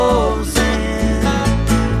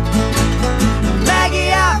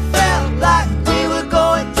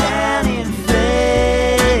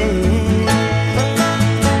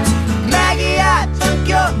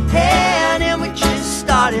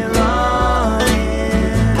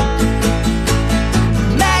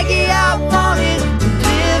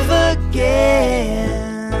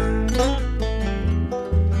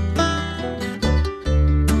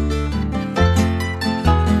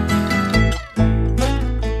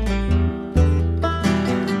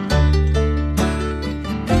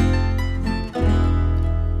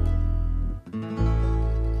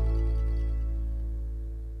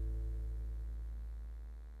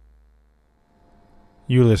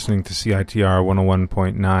You're listening to CITR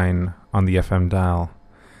 101.9 on the FM dial.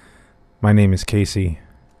 My name is Casey,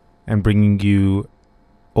 and bringing you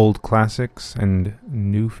old classics and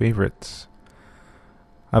new favorites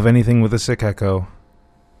of anything with a sick echo.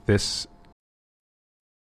 This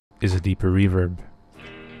is a Deeper Reverb.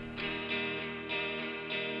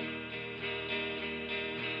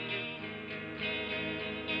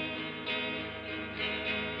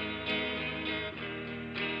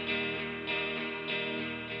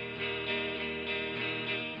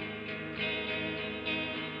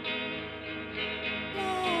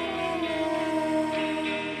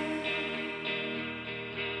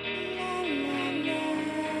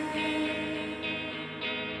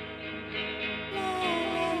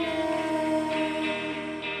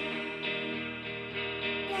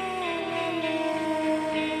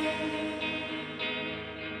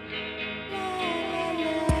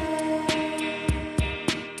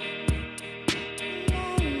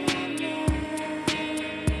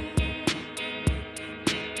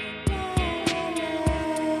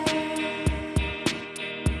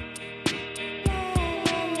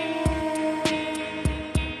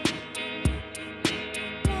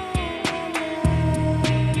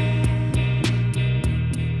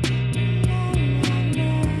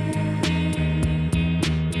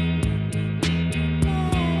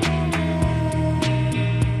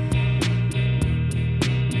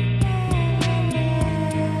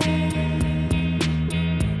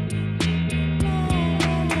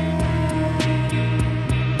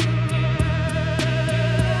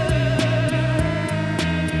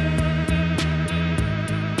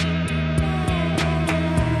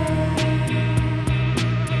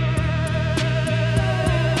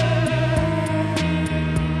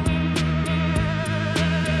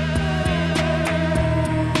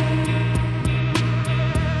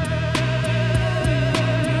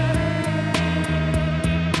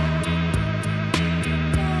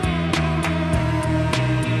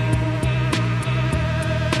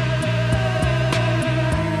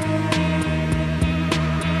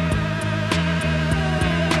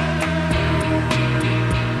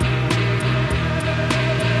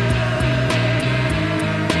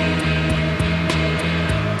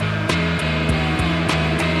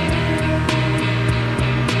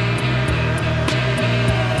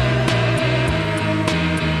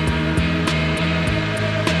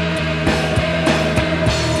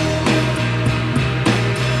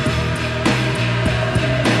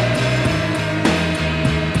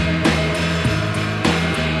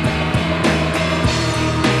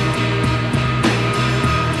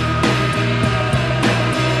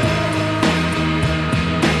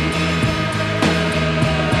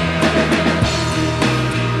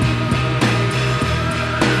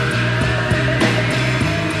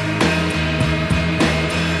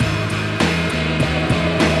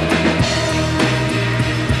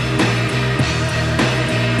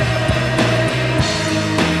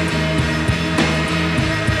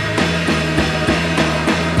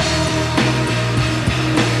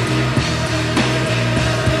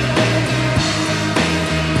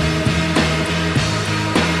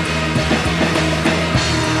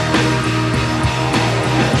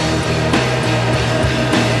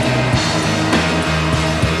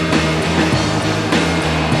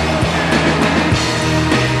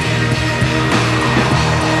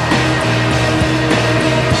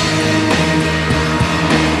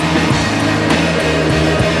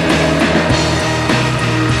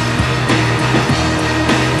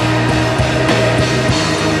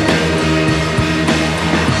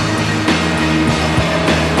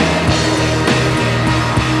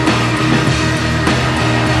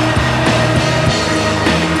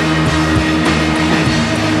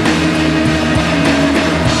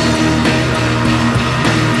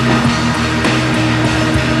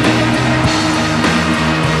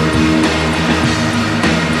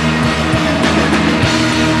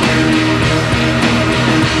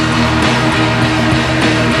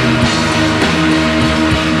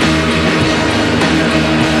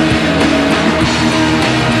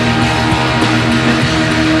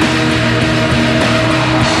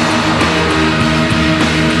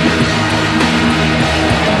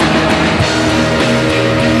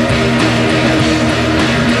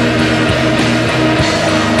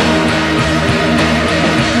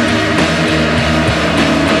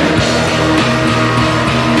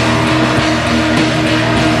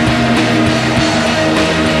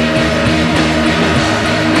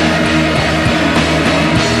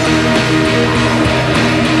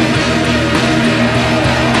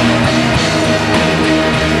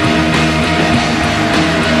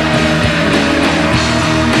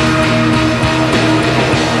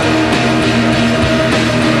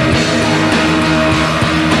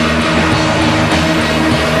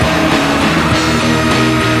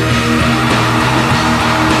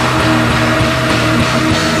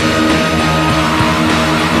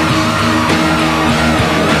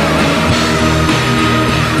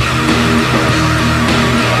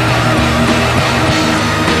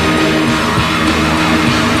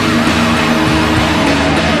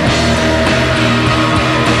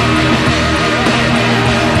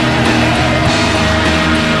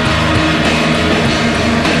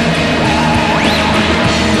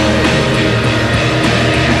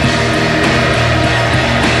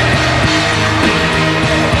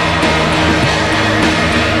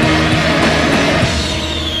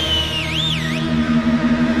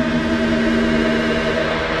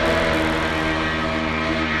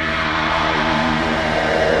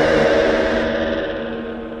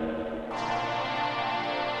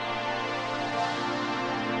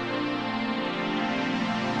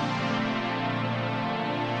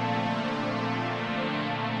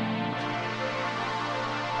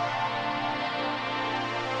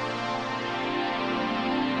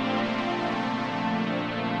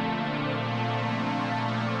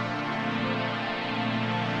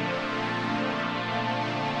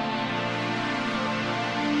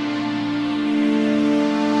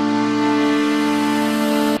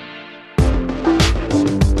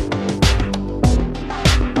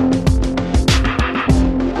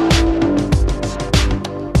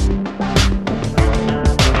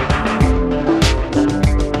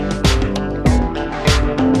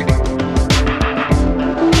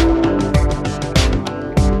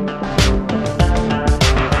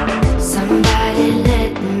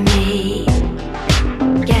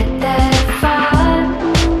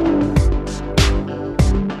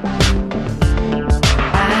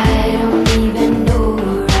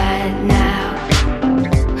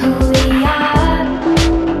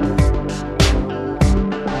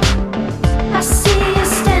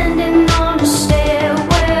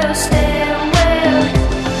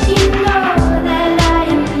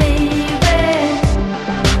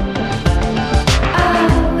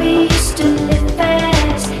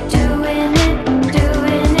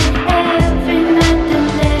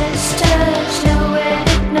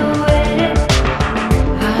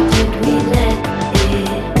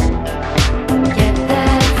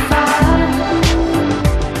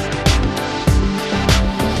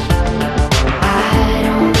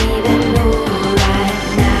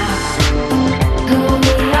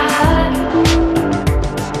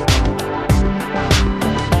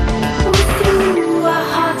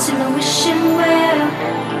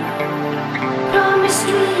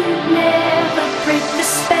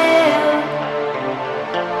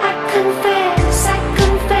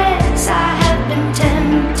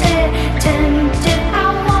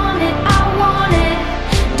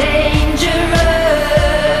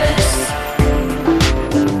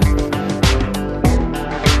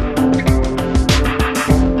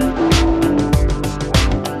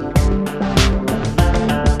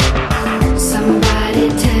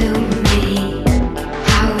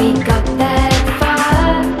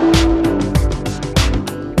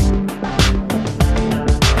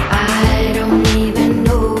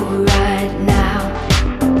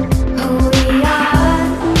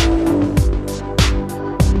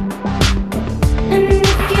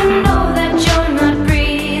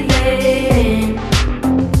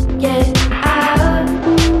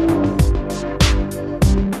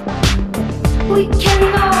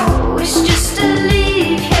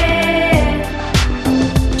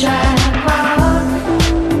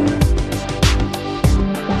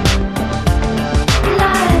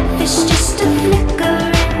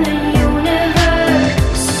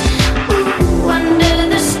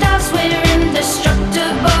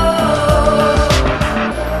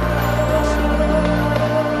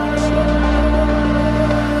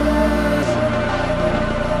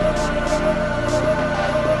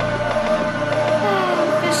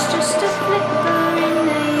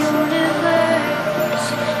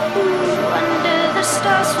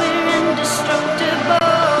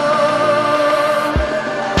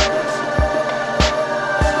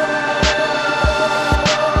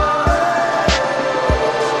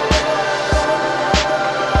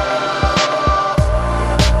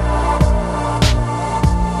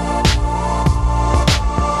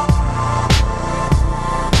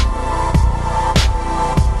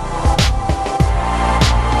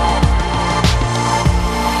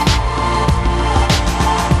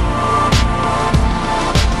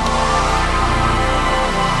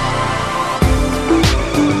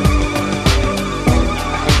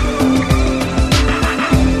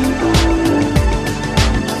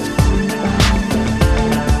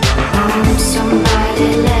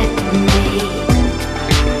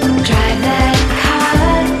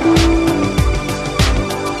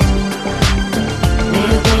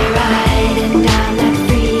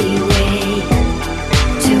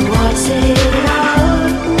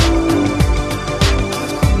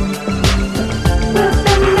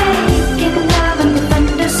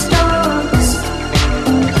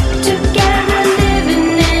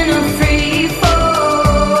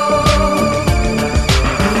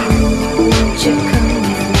 You come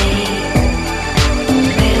with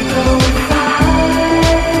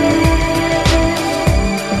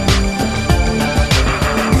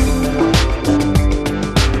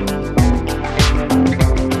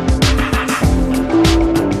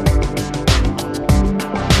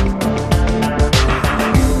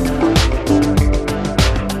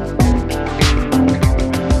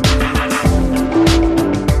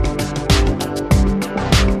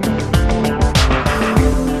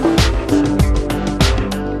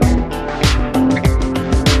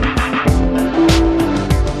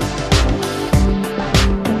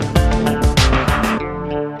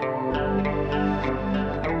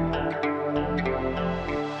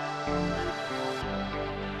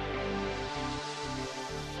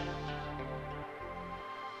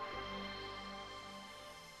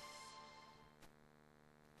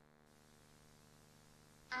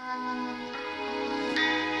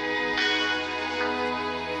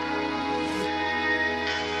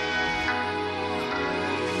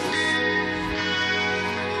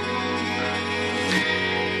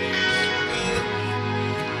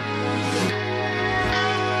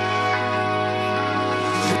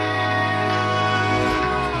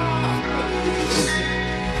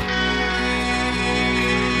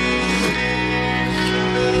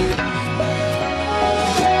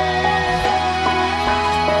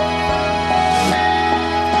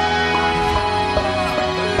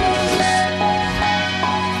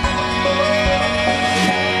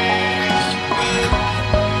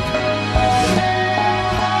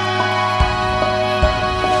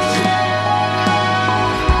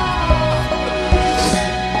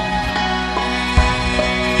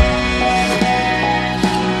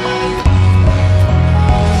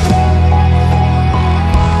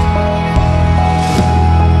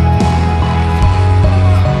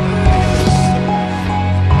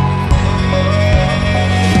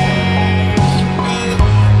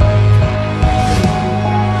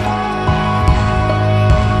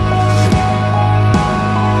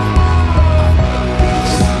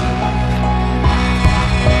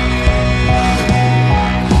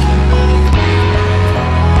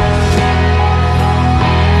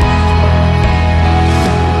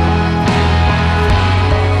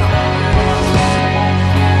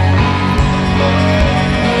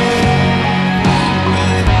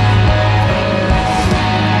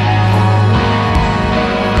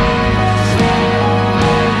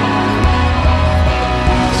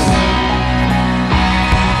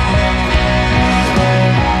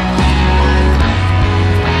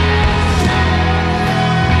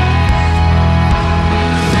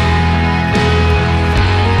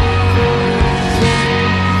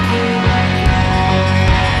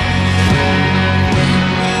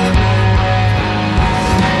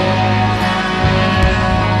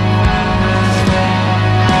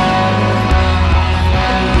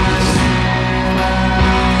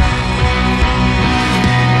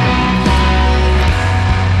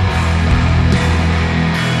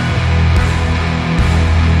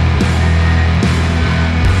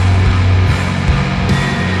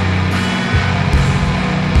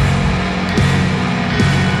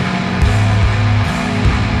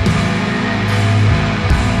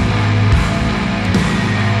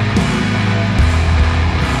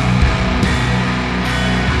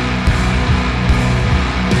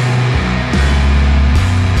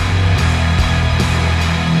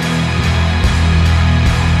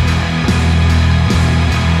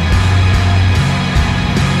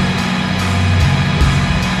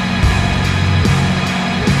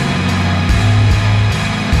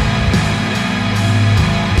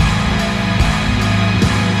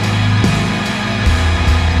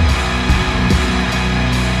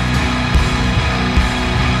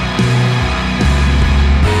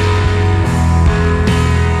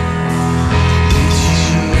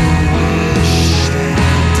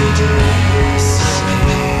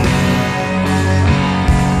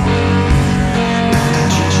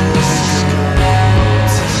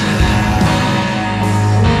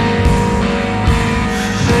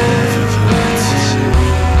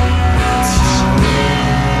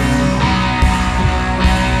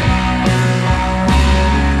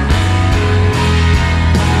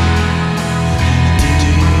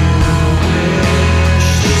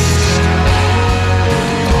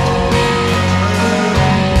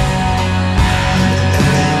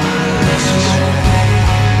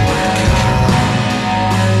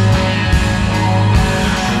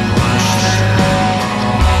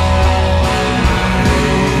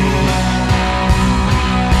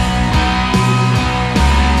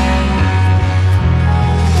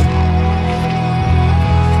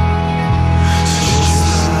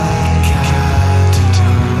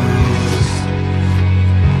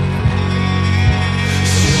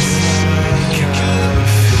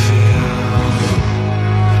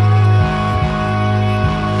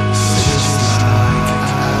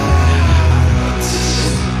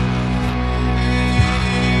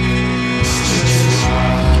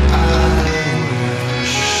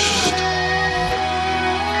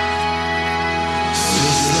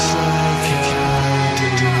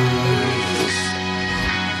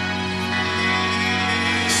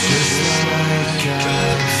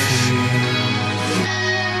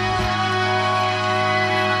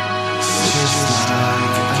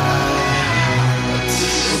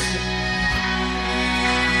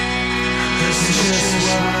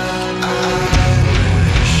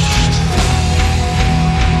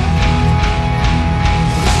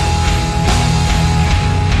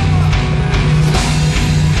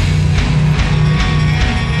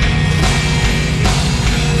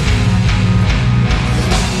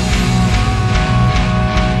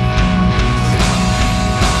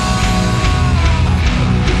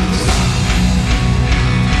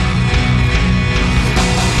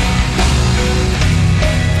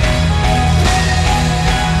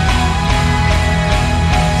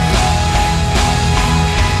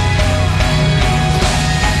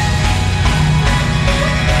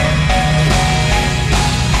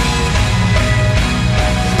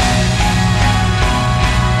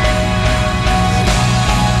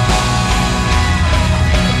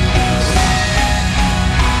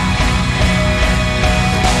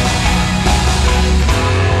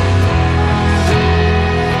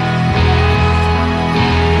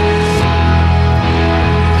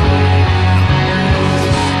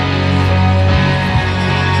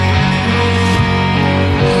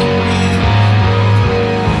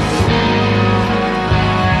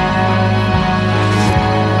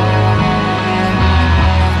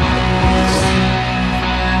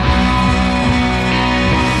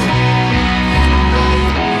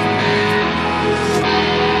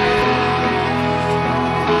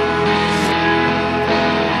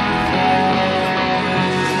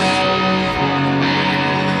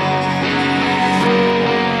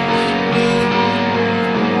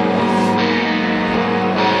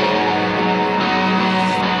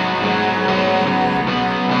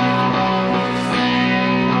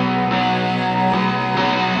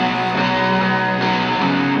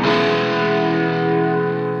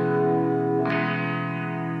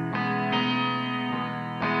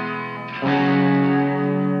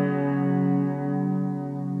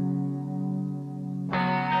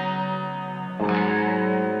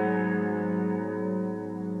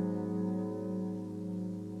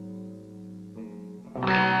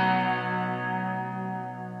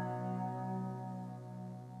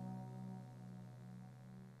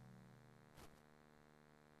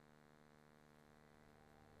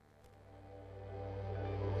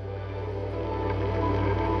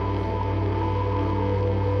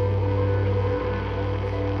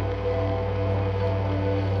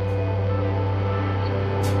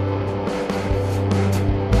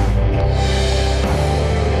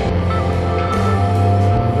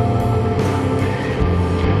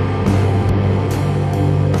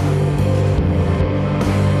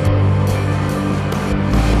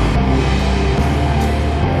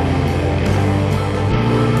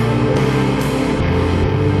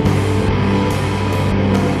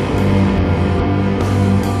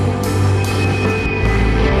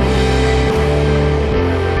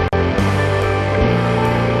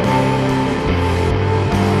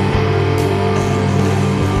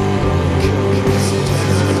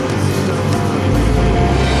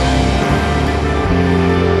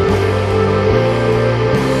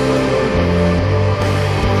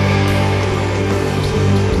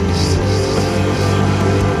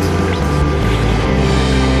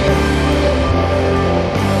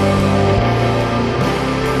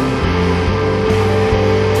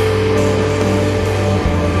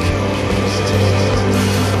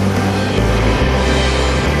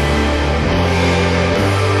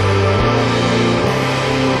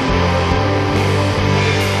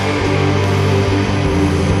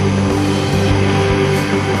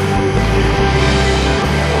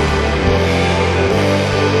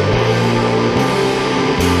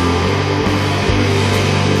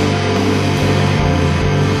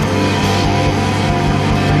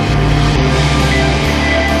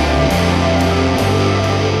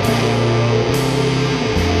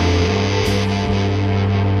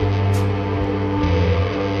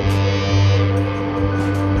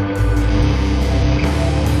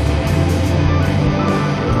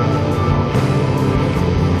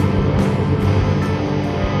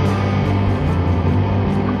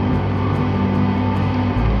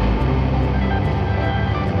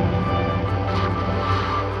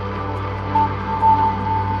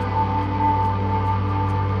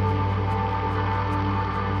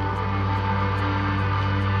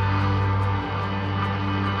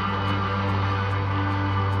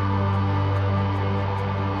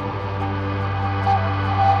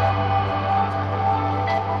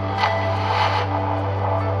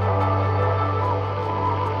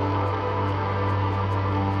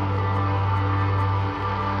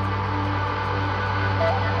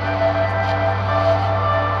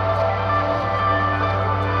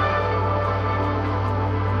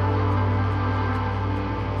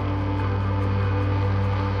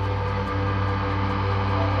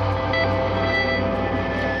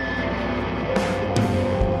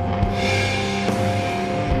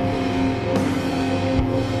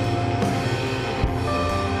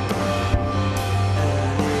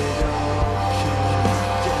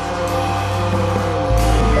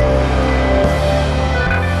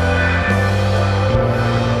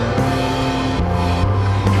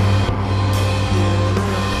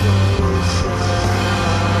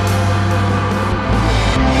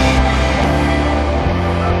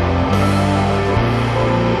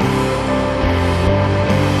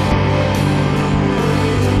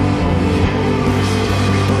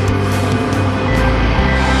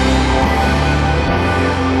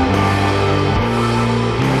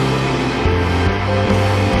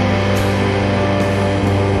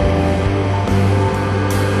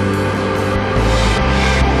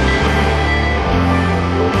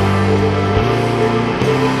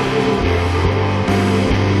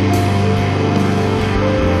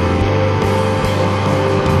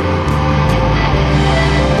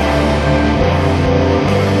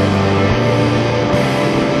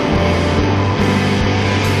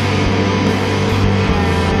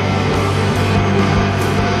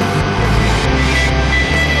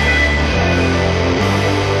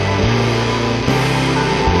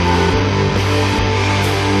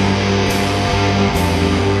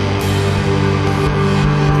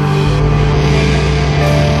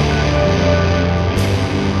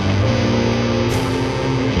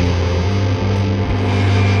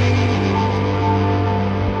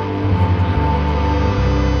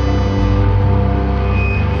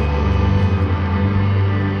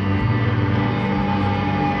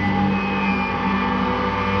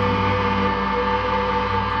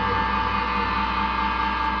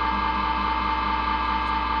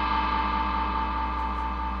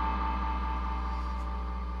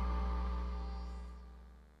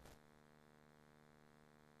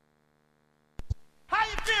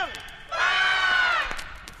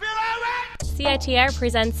CITR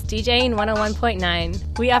presents DJing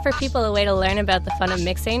 101.9. We offer people a way to learn about the fun of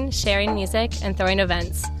mixing, sharing music, and throwing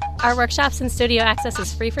events. Our workshops and studio access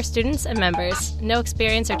is free for students and members. No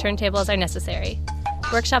experience or turntables are necessary.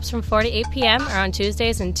 Workshops from 4 to 8 p.m. are on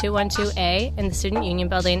Tuesdays in 212A in the Student Union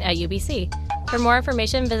Building at UBC. For more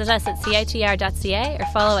information, visit us at citr.ca or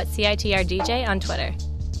follow at CITRDJ on Twitter.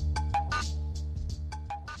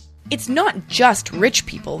 It's not just rich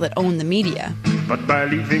people that own the media. But by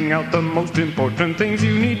leaving out the most important things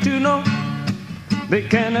you need to know, they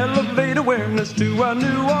can elevate awareness to a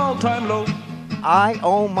new all-time low. I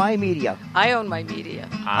own my media. I own my media.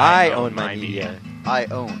 I own my media. I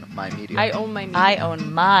own my media. I own my media. I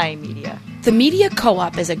own my media. The Media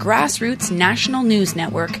Co-op is a grassroots national news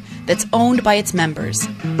network that's owned by its members.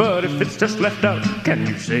 But if it's just left out, can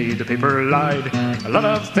you say the paper lied? A lot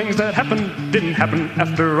of things that happened didn't happen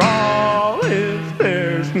after all. If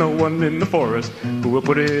there's no one in the forest who will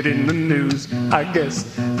put it in the news, I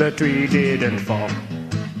guess the tree didn't fall.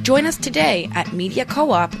 Join us today at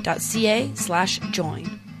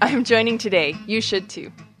mediacoop.ca/join. I'm joining today. You should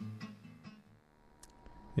too.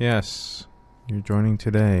 Yes, you're joining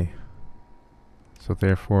today. So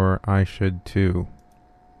therefore, I should too.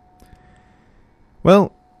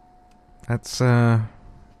 Well, that's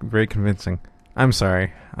very convincing. I'm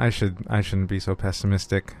sorry. I shouldn't be so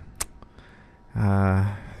pessimistic.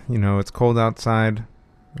 It's cold outside,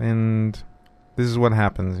 and this is what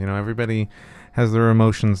happens. Everybody has their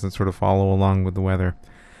emotions that sort of follow along with the weather.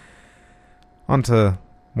 On to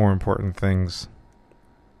more important things.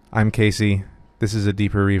 I'm Casey. This is a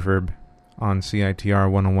Deeper Reverb on CITR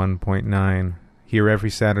 101.9. Here every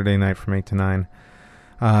Saturday night from 8 to 9.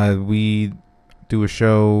 We do a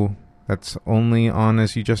show that's only on,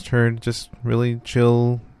 as you just heard, just really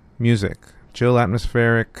chill music. Chill,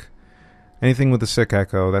 atmospheric, anything with a sick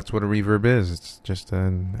echo. That's what a reverb is. It's just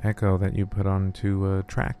an echo that you put onto a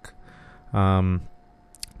track. For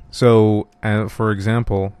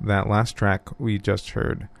example, that last track we just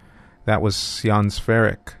heard, that was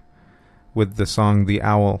Spheric with the song The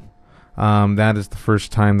Owl. That is the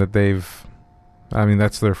first time that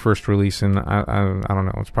that's their first release in, I don't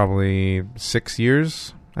know, it's probably 6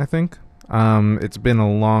 years, I think. It's been a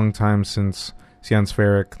long time since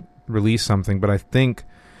Spheric released something, but I think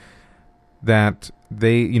that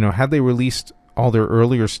they, had they released all their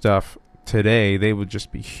earlier stuff today, they would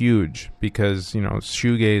just be huge because,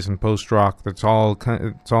 shoegaze and post-rock, it's all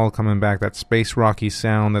coming back. That space rocky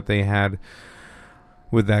sound that they had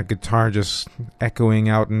with that guitar just echoing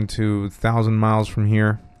out into 1,000 miles from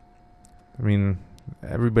here. I mean,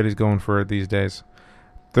 everybody's going for it these days.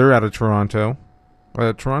 They're out of Toronto.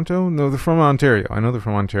 Toronto? No, they're from Ontario. I know they're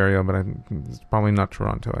from Ontario, but it's probably not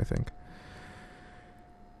Toronto, I think.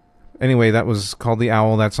 Anyway, that was called The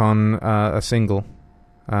Owl. That's on a single.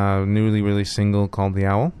 Newly released single called The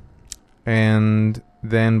Owl. And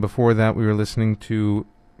then before that, we were listening to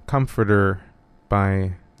Comforter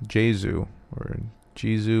by Jesu, or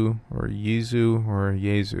Jesu, or Yezu, or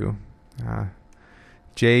Yezu.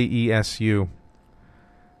 Jesu.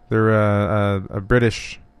 They're a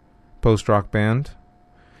British post-rock band.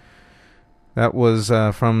 That was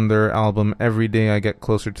from their album Every Day I Get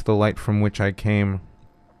Closer to the Light From Which I Came.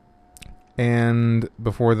 And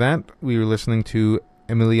before that, we were listening to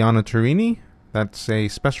Emiliana Turini. That's a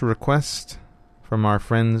special request from our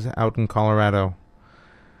friends out in Colorado.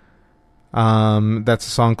 That's a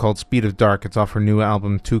song called Speed of Dark. It's off her new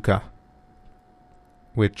album Tuka,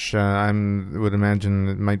 which I would imagine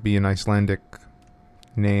it might be an Icelandic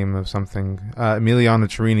name of something. Emiliana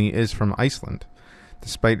Turini is from Iceland,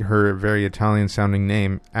 despite her very Italian-sounding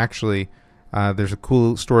name. Actually, there's a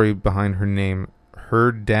cool story behind her name.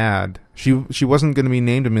 Her dad, she wasn't going to be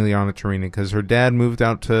named Emiliana Turini because her dad moved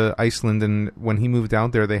out to Iceland, and when he moved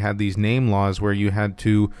out there, they had these name laws where you had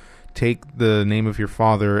to take the name of your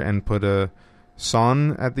father and put a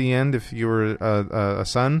son at the end if you were a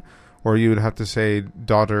son, or you would have to say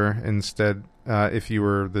daughter instead if you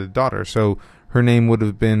were the daughter. So her name would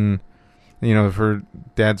have been, if her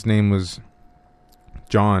dad's name was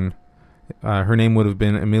John, her name would have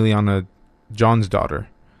been Emiliana John's daughter,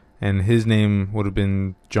 and his name would have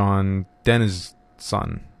been John Dennis'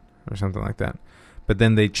 son, or something like that. But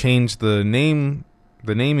then they changed the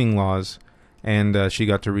naming laws, and she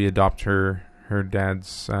got to readopt her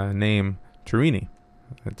dad's name, Turini,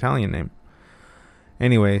 Italian name.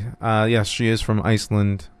 Anyway, yes, she is from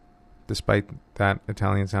Iceland, despite that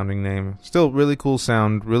Italian-sounding name. Still really cool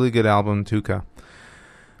sound, really good album, Tuka.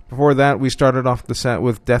 Before that, we started off the set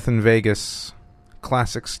with Death in Vegas,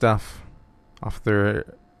 classic stuff off their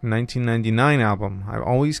 1999 album. I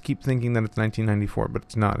always keep thinking that it's 1994, but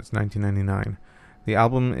it's not. It's 1999. The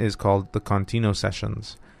album is called The Contino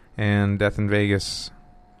Sessions, and Death in Vegas,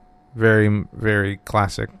 very, very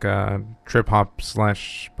classic trip-hop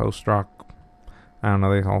 / post-rock. I don't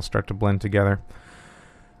know, they all start to blend together.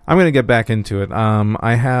 I'm going to get back into it.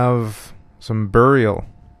 I have some Burial.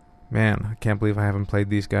 Man, I can't believe I haven't played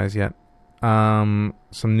these guys yet. Some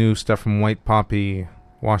new stuff from White Poppy,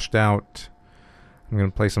 Washed Out. I'm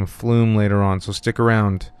going to play some Flume later on, so stick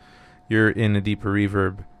around. You're in a Deeper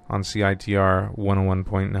Reverb on CITR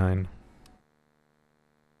 101.9.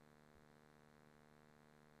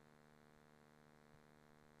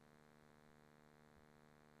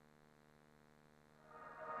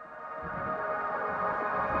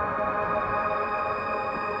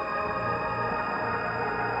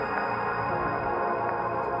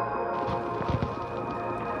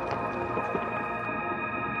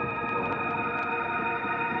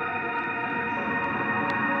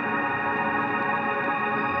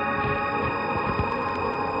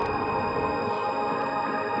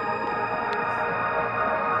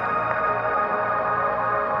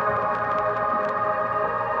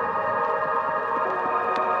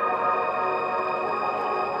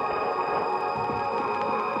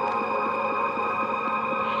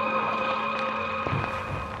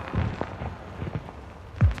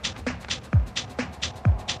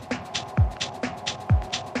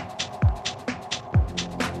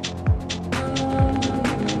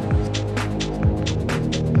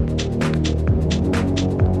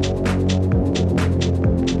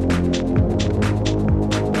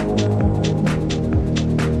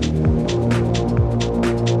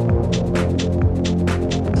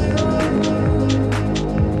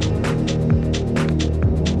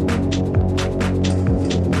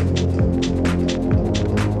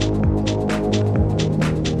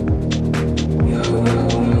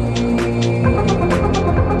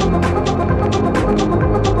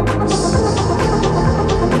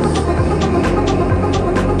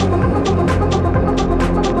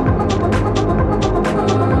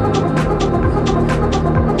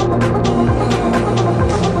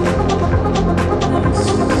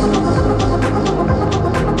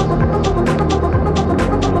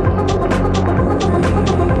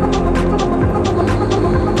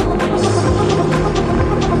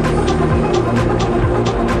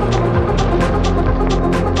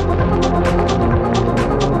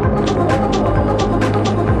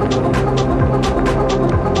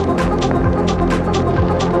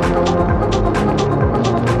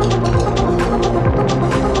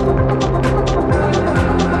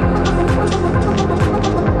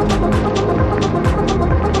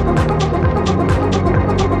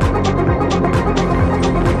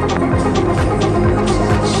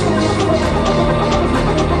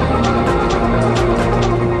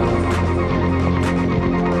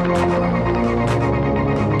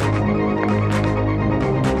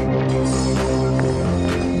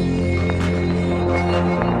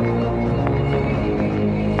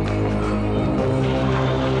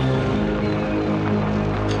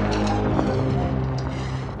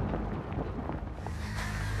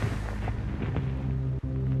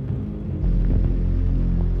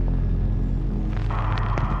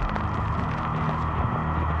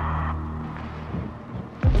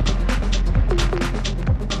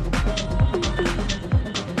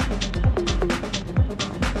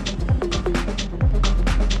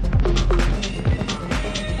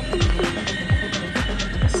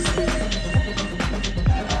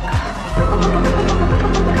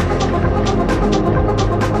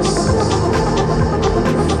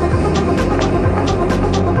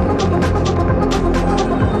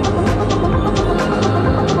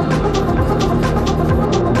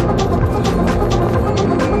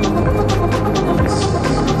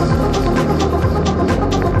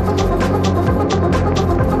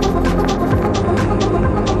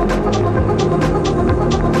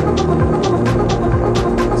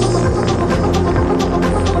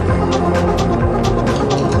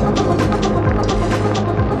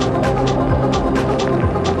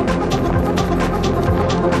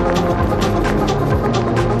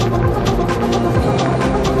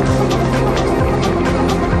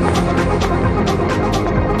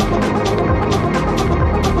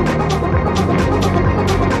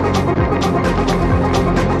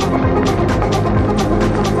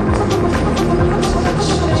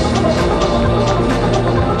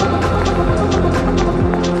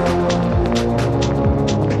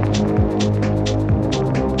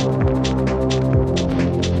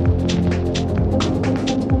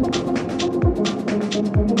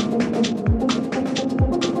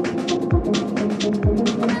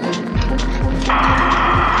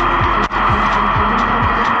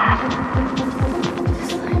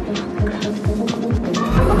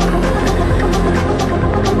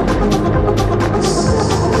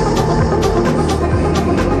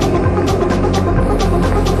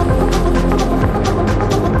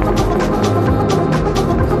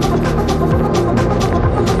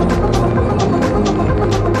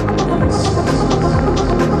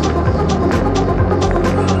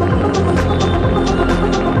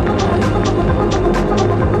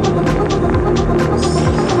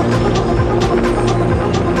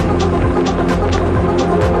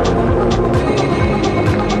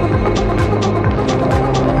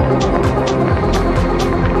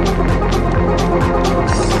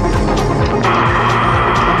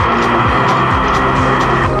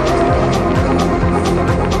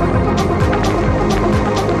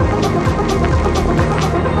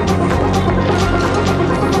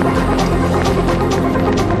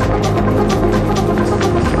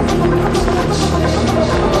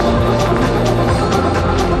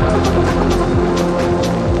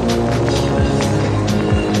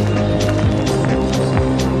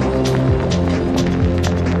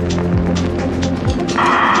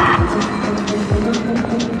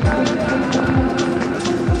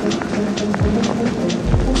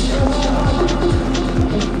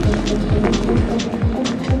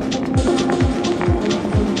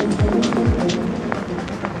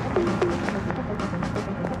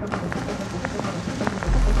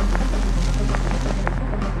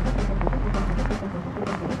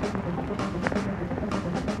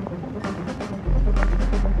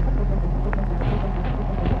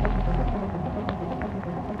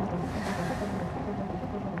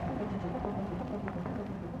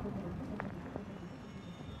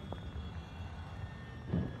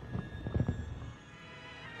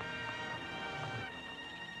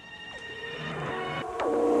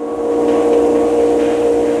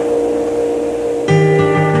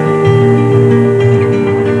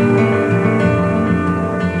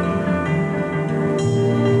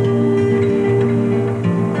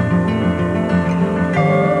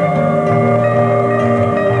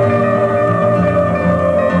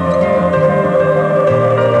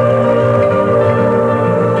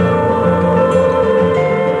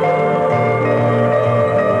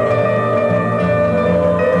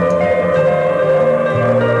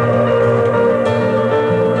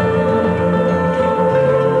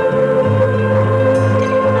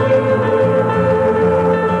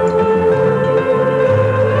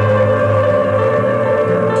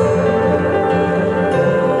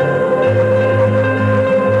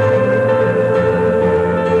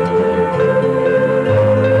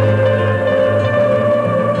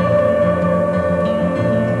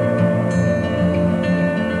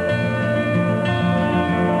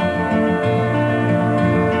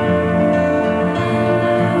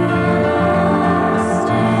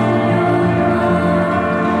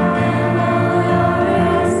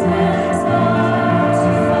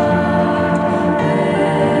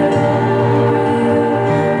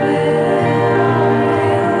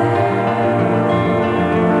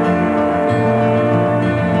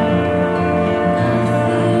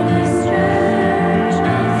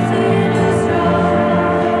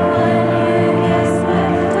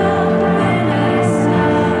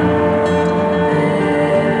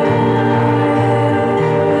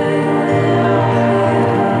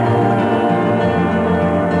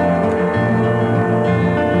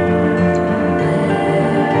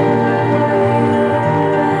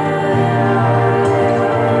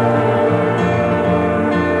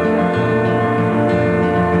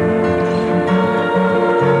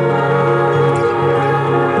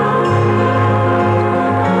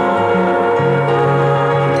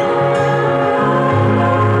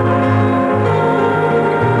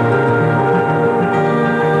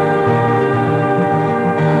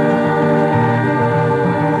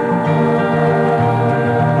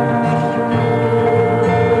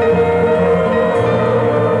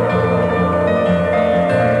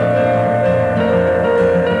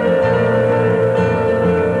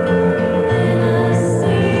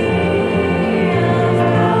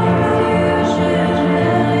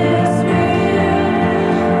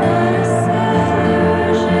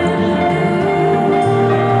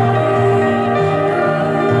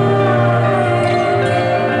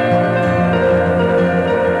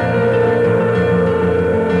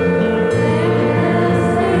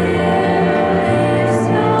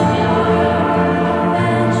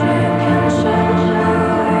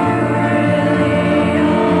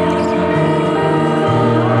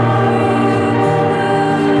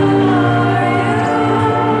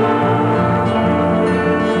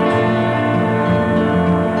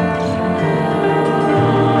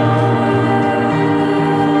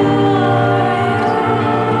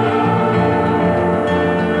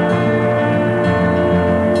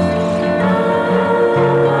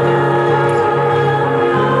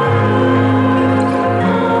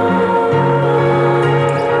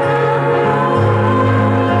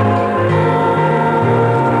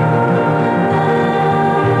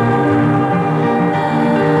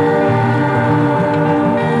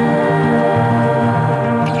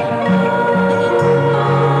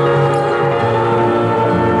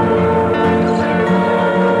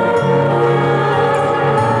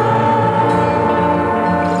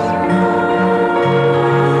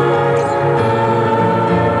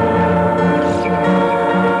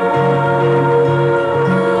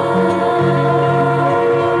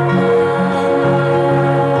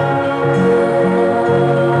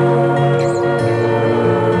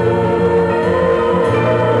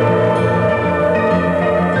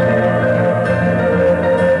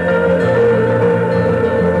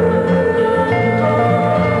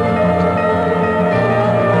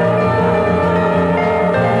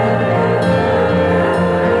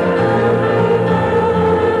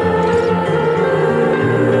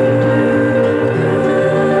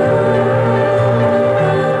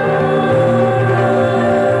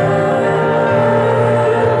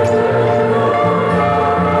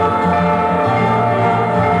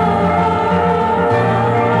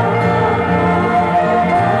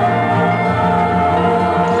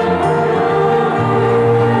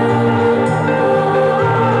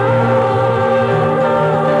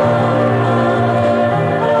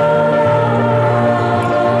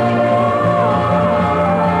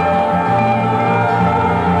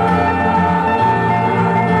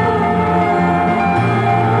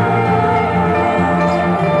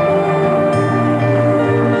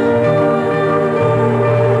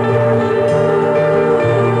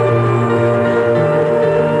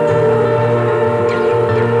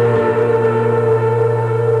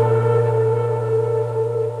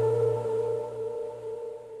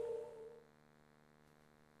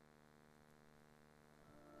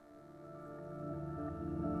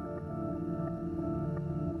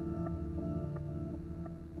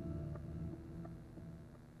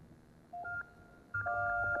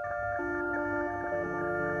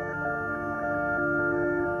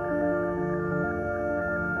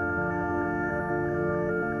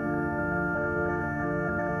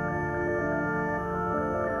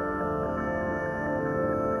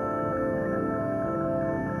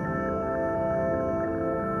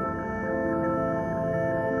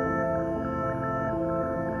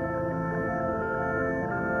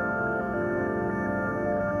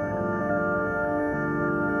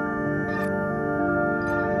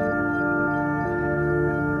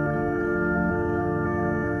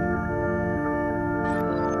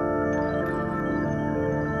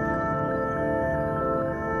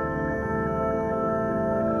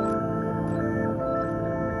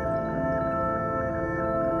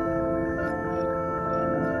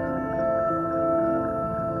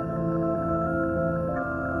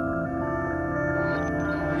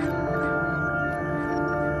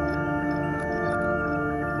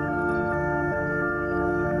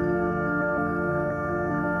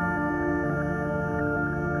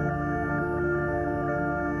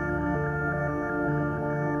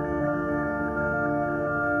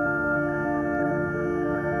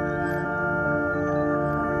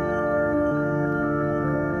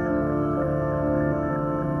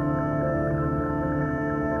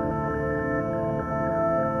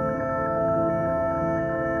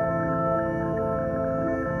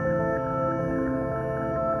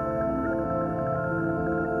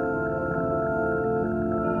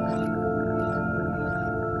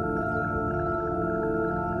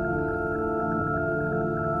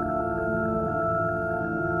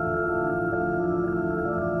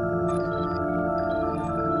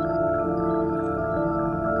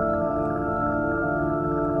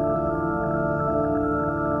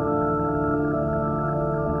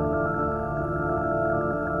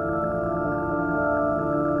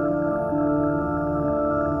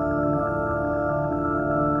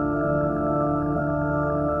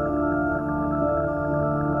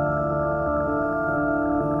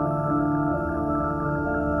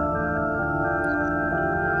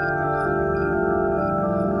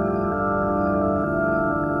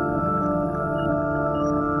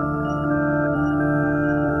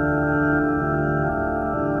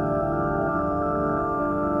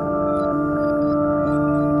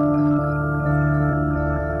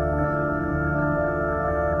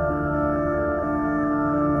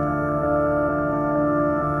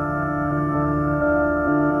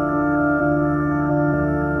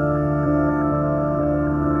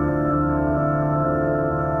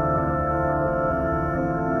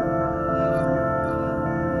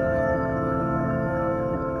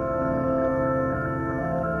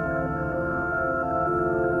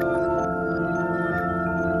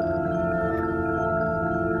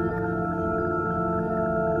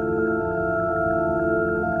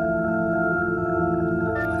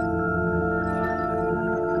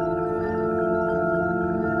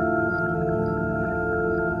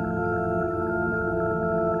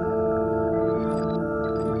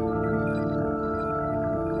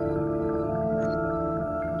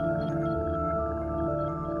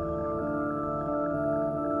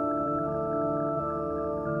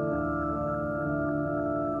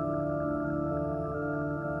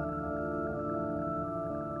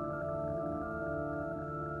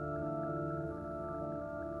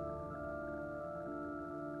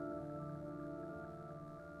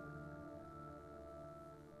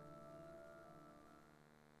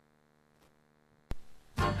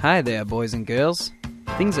 Hi there, boys and girls.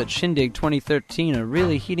 Things at Shindig 2013 are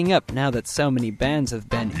really heating up now that so many bands have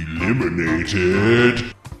been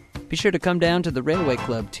eliminated. Be sure to come down to the Railway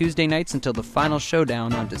Club Tuesday nights until the final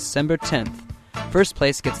showdown on December 10th. First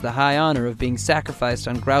place gets the high honor of being sacrificed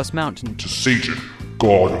on Grouse Mountain to Satan,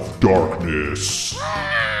 God of Darkness.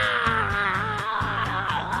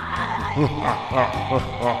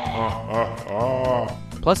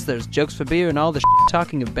 Plus, there's jokes for beer and all the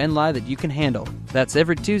shit-talking of Ben Lai that you can handle. That's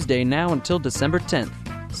every Tuesday now until December 10th.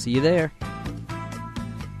 See you there.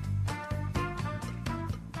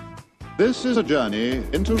 This is a journey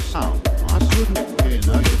into sound. Gotta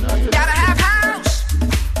have house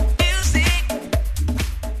music.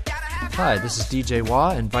 Hi, this is DJ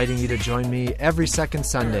Wah, inviting you to join me every second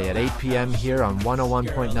Sunday at 8 p.m. here on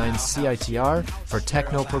 101.9 CITR for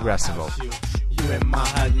Techno Progressivo. You in my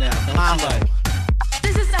head now.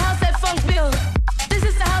 This is the house that funk build. This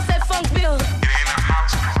is the house that funk build.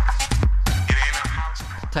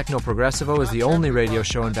 Techno Progressivo is the only radio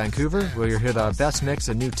show in Vancouver where you'll hear the best mix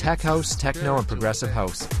of new tech house, techno, and progressive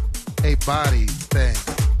house. A body thing.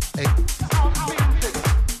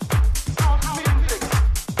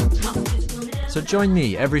 So join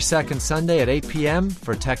me every second Sunday at 8 p.m.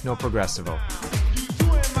 for Techno Progressivo.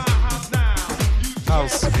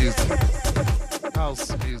 House music.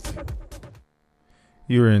 House music.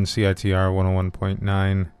 You're in CITR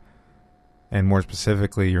 101.9, and more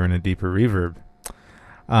specifically, you're in a Deeper Reverb.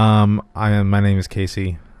 My name is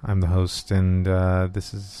Casey. I'm the host, and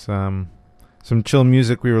this is some chill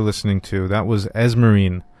music we were listening to. That was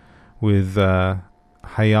Esmerine with Hayal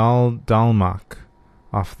Dalmak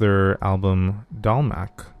off their album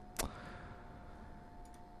Dalmak.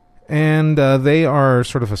 And they are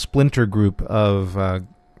sort of a splinter group of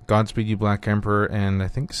Godspeed You Black Emperor and I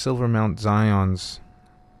think Silver Mount Zion's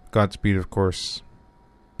Godspeed, of course,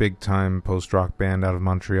 big-time post-rock band out of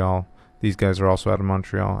Montreal. These guys are also out of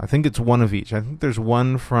Montreal. I think it's one of each. I think there's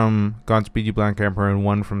one from Godspeed You Black Emperor and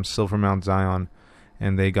one from Silver Mount Zion.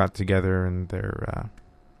 And they got together and they're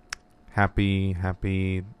happy,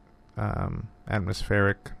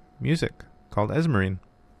 atmospheric music called Esmerine.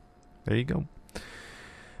 There you go.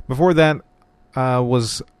 Before that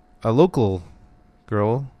was a local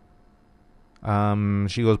girl.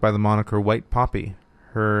 She goes by the moniker White Poppy.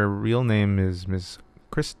 Her real name is Miss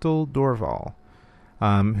Crystal Dorval.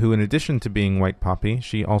 Who, in addition to being White Poppy,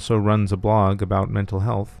 she also runs a blog about mental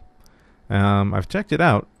health. I've checked it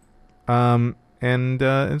out, and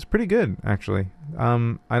it's pretty good, actually.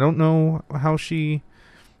 I don't know how she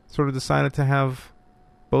sort of decided to have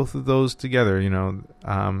both of those together, you know.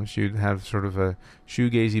 She'd have sort of a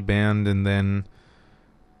shoegazy band and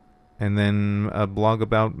then a blog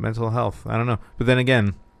about mental health. I don't know. But then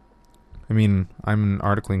again, I mean, I'm an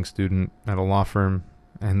articling student at a law firm,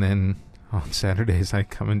 and then on Saturdays I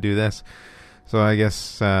come and do this. So I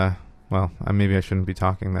guess, maybe I shouldn't be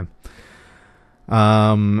talking then.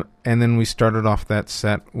 And then we started off that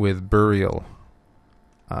set with Burial.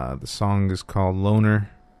 The song is called Loner.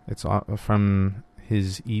 It's from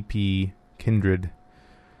his EP Kindred.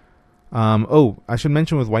 I should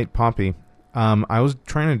mention with White Poppy, I was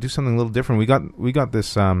trying to do something a little different. We got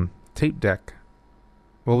this tape deck.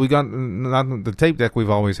 Well, we got not the tape deck we've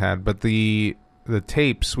always had, but the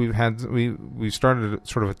tapes we've had. We started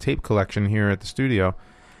sort of a tape collection here at the studio,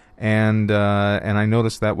 and I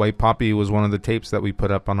noticed that White Poppy was one of the tapes that we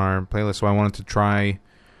put up on our playlist. So I wanted to try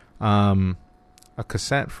a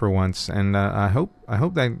cassette for once, and I hope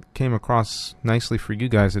that came across nicely for you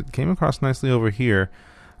guys. It came across nicely over here,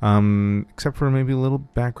 except for maybe a little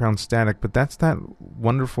background static. But that's that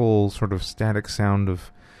wonderful sort of static sound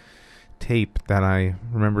of tape that I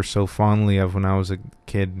remember so fondly of when I was a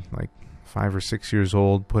kid, like 5 or 6 years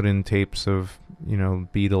old. Put in tapes of, you know,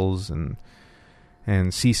 Beatles and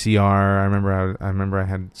CCR. I remember I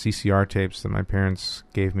had CCR tapes that my parents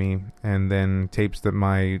gave me, and then tapes that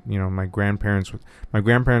my grandparents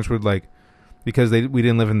would like, because we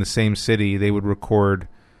didn't live in the same city. They would record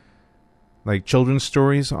like children's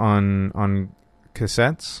stories on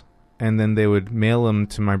cassettes, and then they would mail them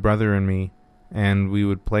to my brother and me, and we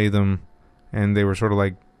would play them, and they were sort of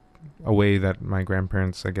like a way that my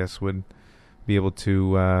grandparents, I guess, would be able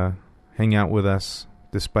to hang out with us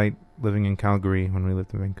despite living in Calgary when we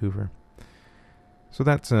lived in Vancouver. So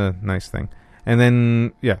that's a nice thing. And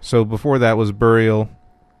then, so before that was Burial.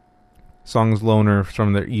 Song's Loner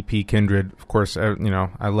from their EP Kindred. Of course, I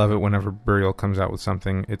love it whenever Burial comes out with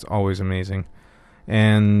something. It's always amazing.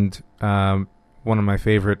 And one of my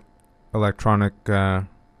favorite electronic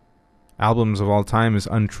albums of all time is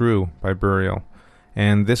Untrue by Burial.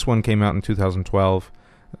 And this one came out in 2012.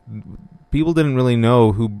 people didn't really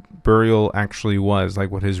know who Burial actually was, like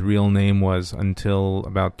what his real name was, until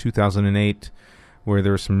about 2008, where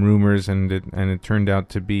there were some rumors, and it turned out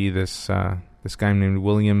to be this guy named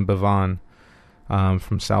William Bevan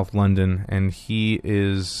from South London, and he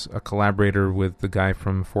is a collaborator with the guy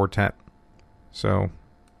from Fortet. So,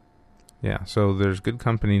 yeah, so there's good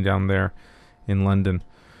company down there in London.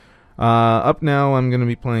 Up now, I'm going to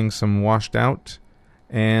be playing some Washed Out,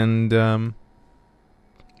 and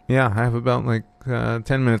yeah, I have about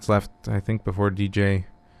 10 minutes left, I think, before DJ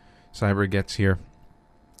Cyber gets here.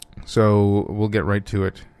 So we'll get right to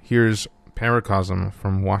it. Here's Paracosm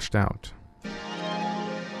from Washed Out.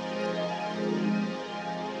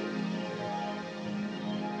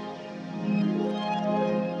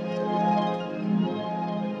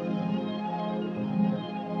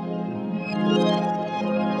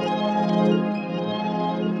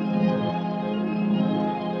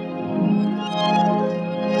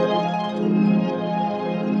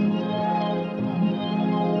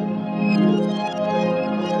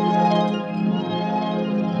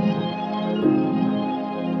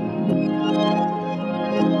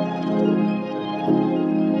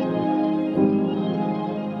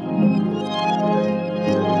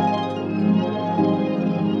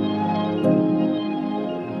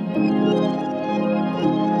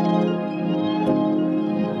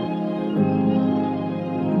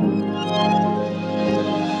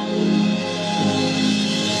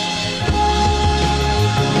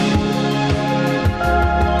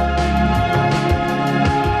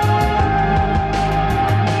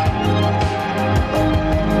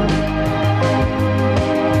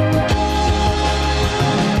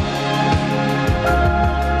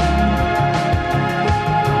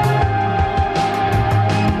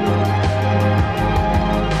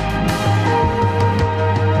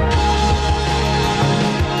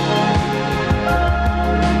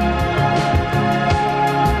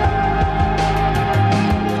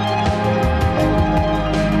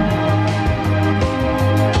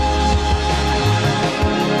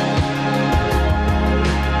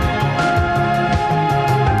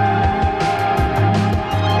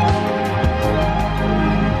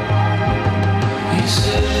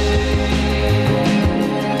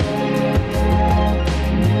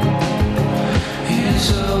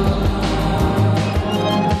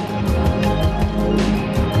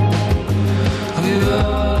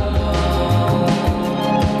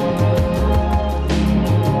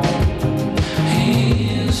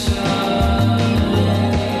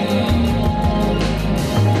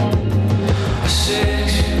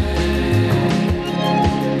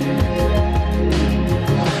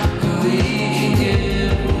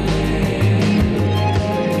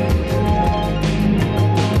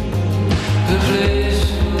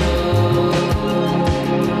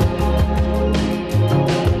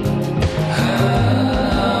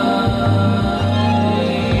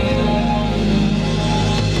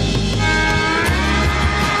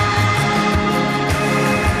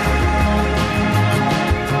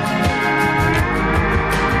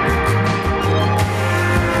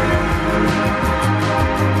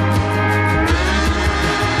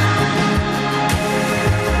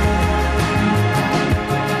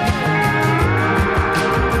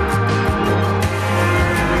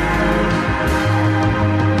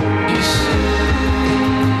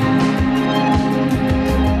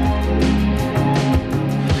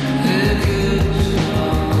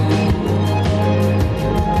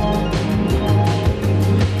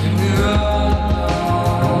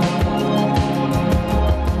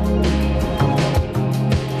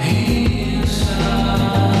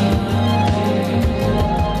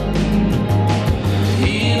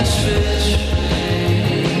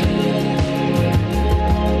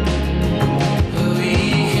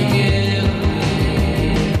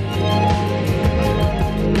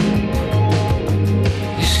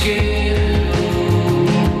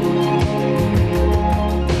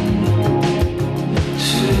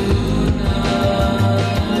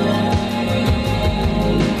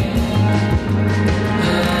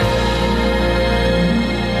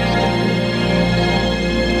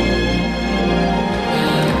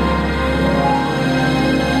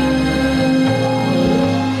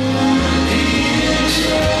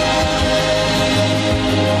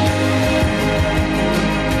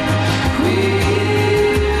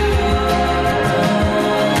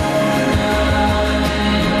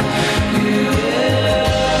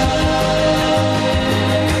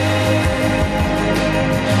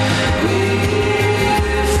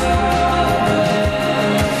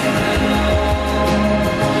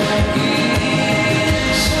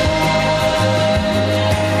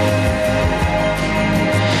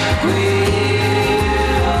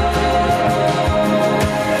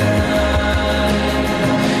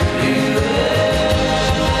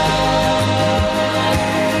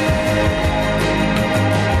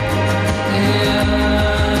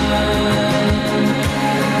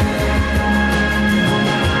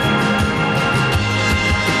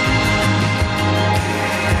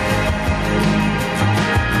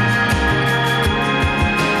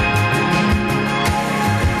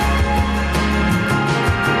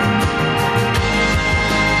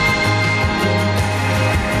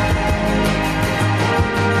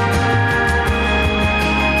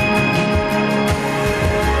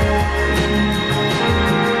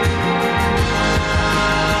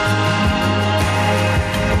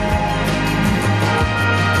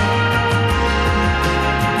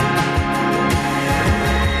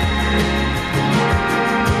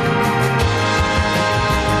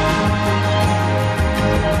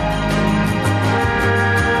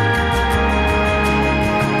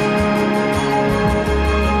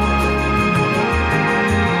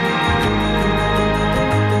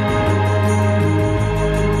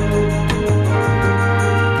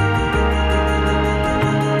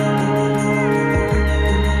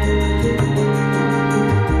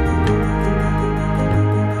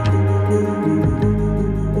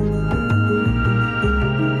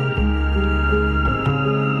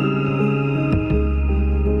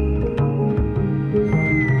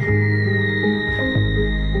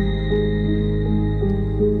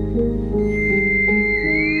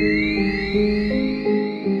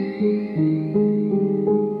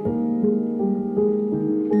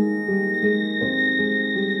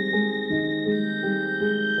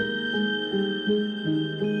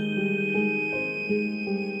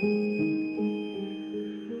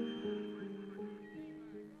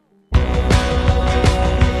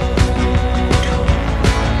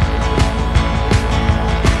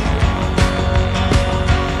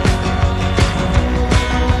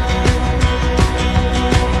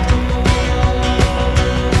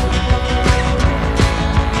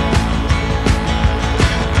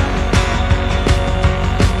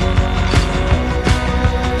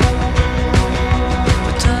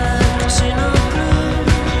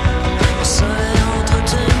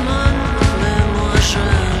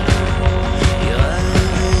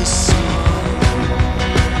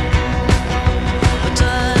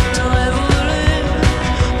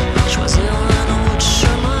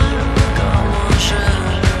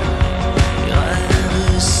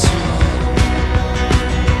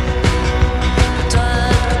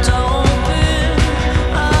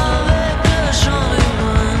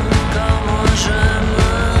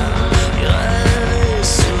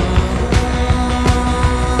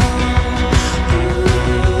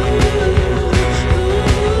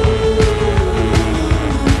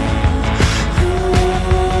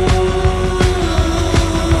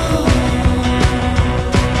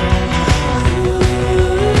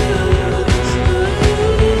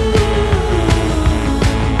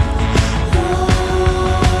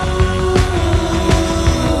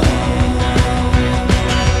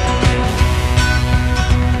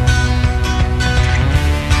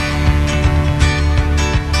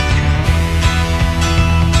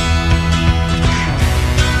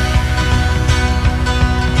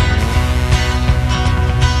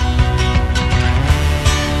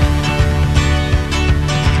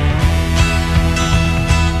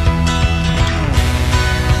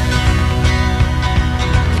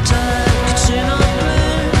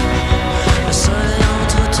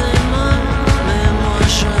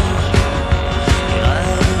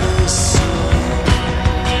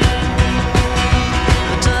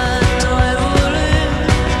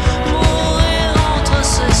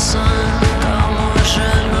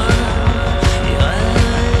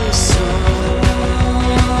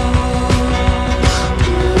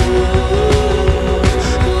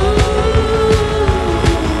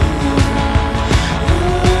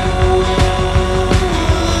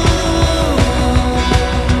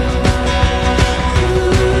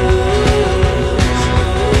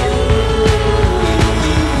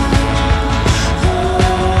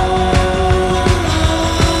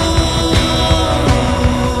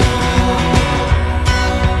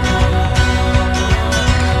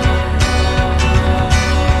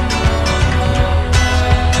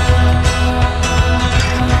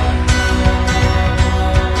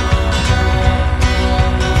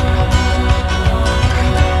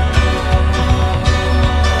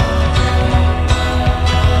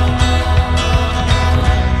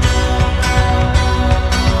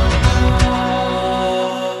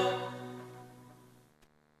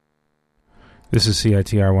 This is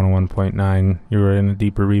CITR 101.9. You're in a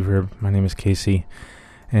Deeper Reverb. My name is Casey.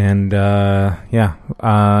 And, I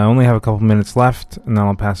only have a couple minutes left, and then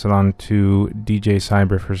I'll pass it on to DJ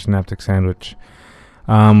Cyber for Synaptic Sandwich.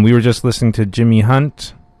 We were just listening to Jimmy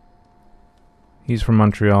Hunt. He's from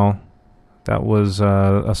Montreal. That was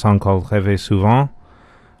a song called Rêver Souvent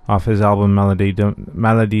off his album Maladie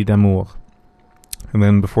d'Amour. And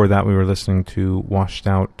then before that, we were listening to Washed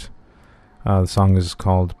Out. The song is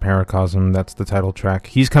called Paracosm. That's the title track.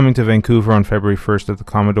 He's coming to Vancouver on February 1st at the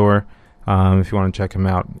Commodore. If you want to check him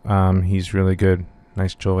out, he's really good.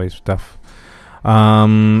 Nice joy stuff. I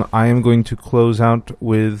am going to close out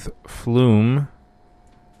with Flume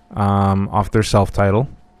off their self-title.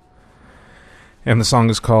 And the song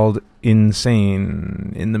is called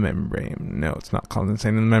Insane in the Membrane. No, it's not called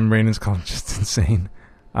Insane in the Membrane. It's called just Insane.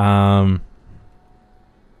 Right.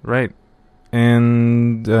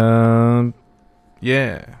 And,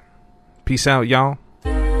 yeah. Peace out, y'all.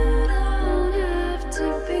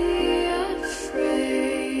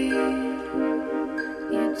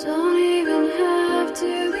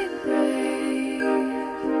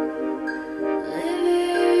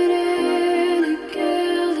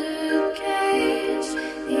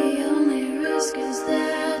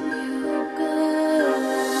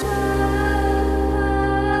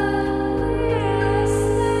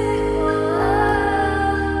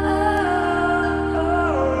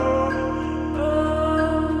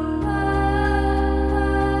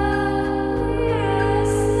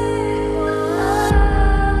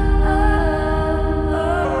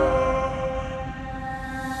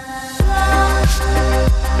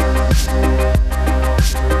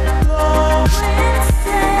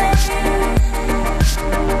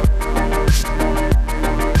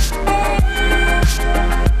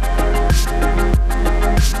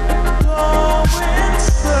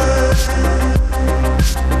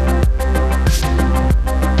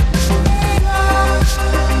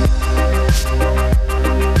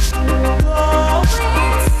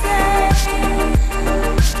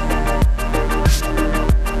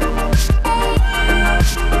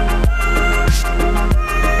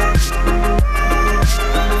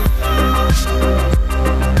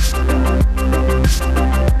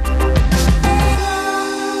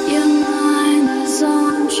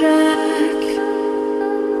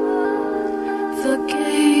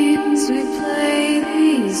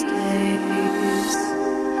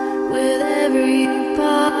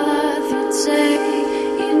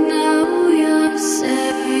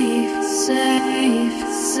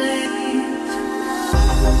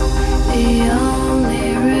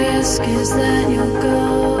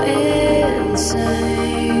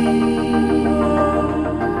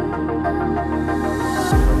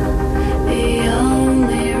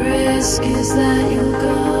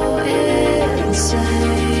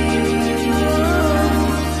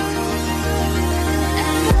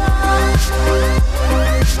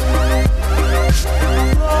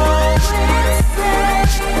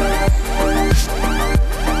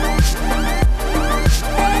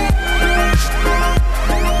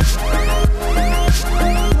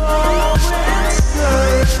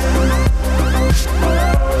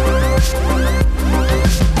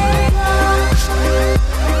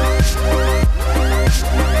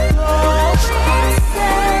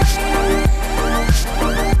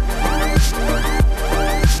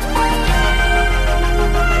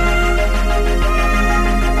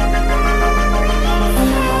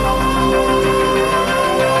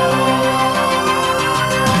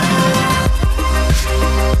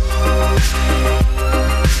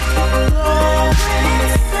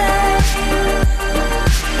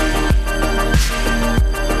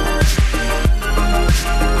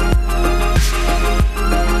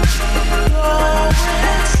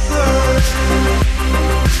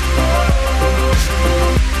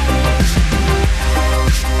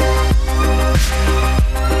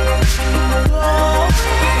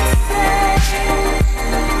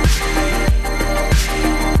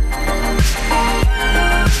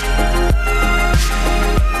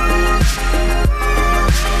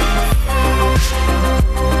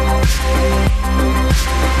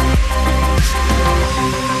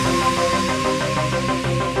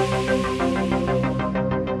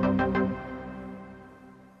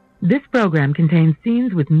 This program contains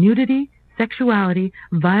scenes with nudity, sexuality,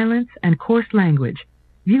 violence, and coarse language.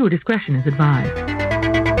 Viewer discretion is advised.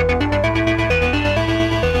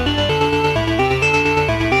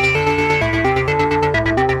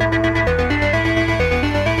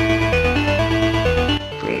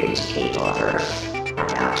 Greetings, people of Earth.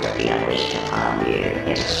 About to be unleashed upon you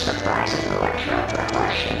is surprising electro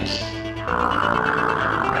reflections.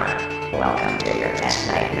 Welcome to your best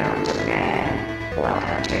night known to man.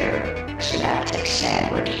 Welcome to Synaptic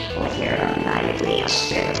Sandwich with your unitedly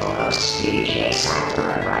hospitable hosts DJ Cypher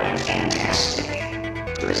and Ryan Fantastic.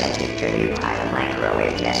 Presented to you by the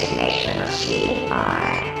microwave designation of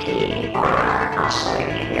CITR,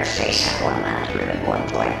 oscillating in your face at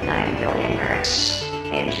 101.9 billion hertz.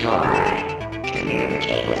 Enjoy.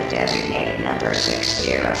 Communicate with designated number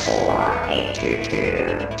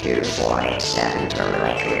 604-822-2487 to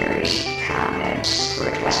relay queries, comments,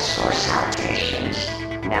 requests, or salutations.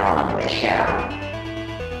 Now on with the show.